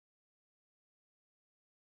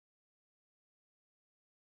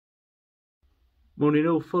Morning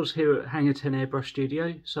all, Foz here at Hangar 10 Airbrush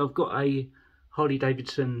Studio. So I've got a Harley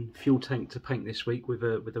Davidson fuel tank to paint this week with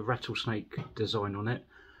a rattlesnake design on it.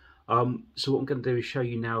 So what I'm going to do is show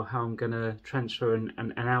you now how I'm going to transfer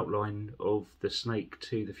an outline of the snake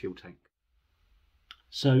to the fuel tank.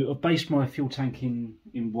 So I've based my fuel tank in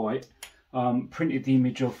white, printed the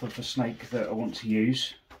image off of the snake that I want to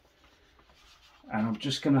use, and I'm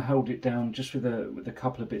just going to hold it down just with a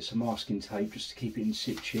couple of bits of masking tape just to keep it in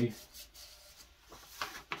situ.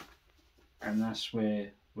 And that's where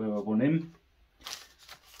I want him.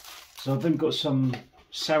 So I've then got some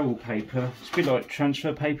sarrel paper. It's a bit like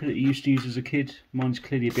transfer paper that you used to use as a kid. Mine's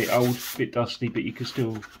clearly a bit old, a bit dusty, but you can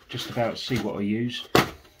still just about see what I use.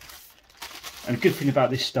 And the good thing about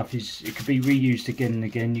this stuff is it can be reused again and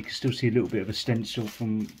again. You can still see a little bit of a stencil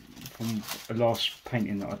from the last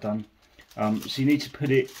painting that I've done. So you need to put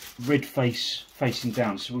it red facing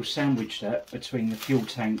down. So we'll sandwich that between the fuel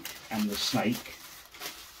tank and the snake.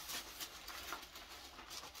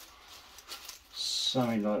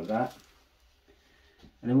 Something like that.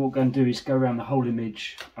 And then what we're going to do is go around the whole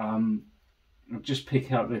image. I'll just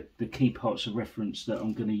pick out the key parts of reference that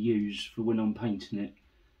I'm going to use for when I'm painting it.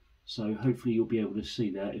 So hopefully you'll be able to see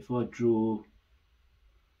that. If I draw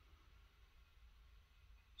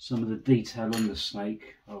some of the detail on the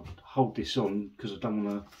snake, I'll hold this on because I don't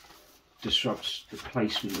want to disrupt the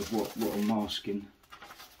placement of what I'm masking.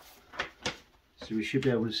 So we should be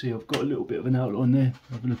able to see I've got a little bit of an outline there.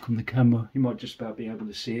 Have a look on the camera, you might just about be able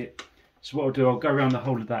to see it. So what I'll do, I'll go around the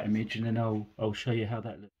whole of that image and then I'll show you how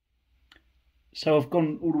that looks. So I've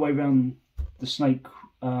gone all the way around the snake,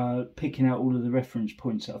 picking out all of the reference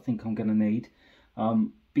points that I think I'm going to need.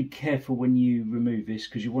 Be careful when you remove this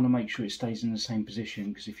because you want to make sure it stays in the same position,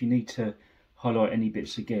 because if you need to highlight any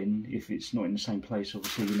bits again, if it's not in the same place,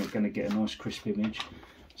 obviously you're not going to get a nice crisp image.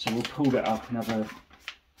 So we'll pull that up and have a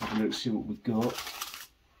look, see what we've got.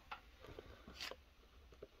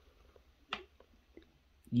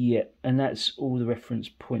 Yeah, and that's all the reference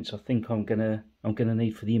points I think I'm gonna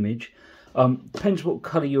need for the image. Depends what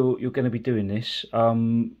colour you're going to be doing this.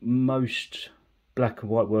 Most black and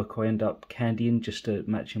white work I end up candying just to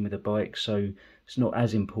match in with the bike, so it's not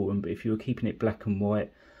as important. But if you're keeping it black and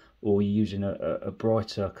white, or you're using a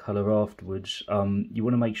brighter colour afterwards, you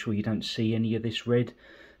want to make sure you don't see any of this red.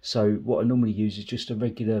 So what I normally use is just a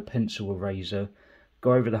regular pencil eraser,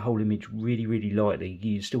 go over the whole image really lightly.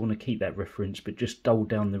 You still want to keep that reference, but just dull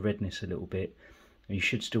down the redness a little bit. And you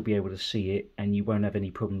should still be able to see it, and you won't have any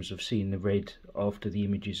problems of seeing the red after the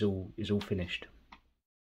image is all finished.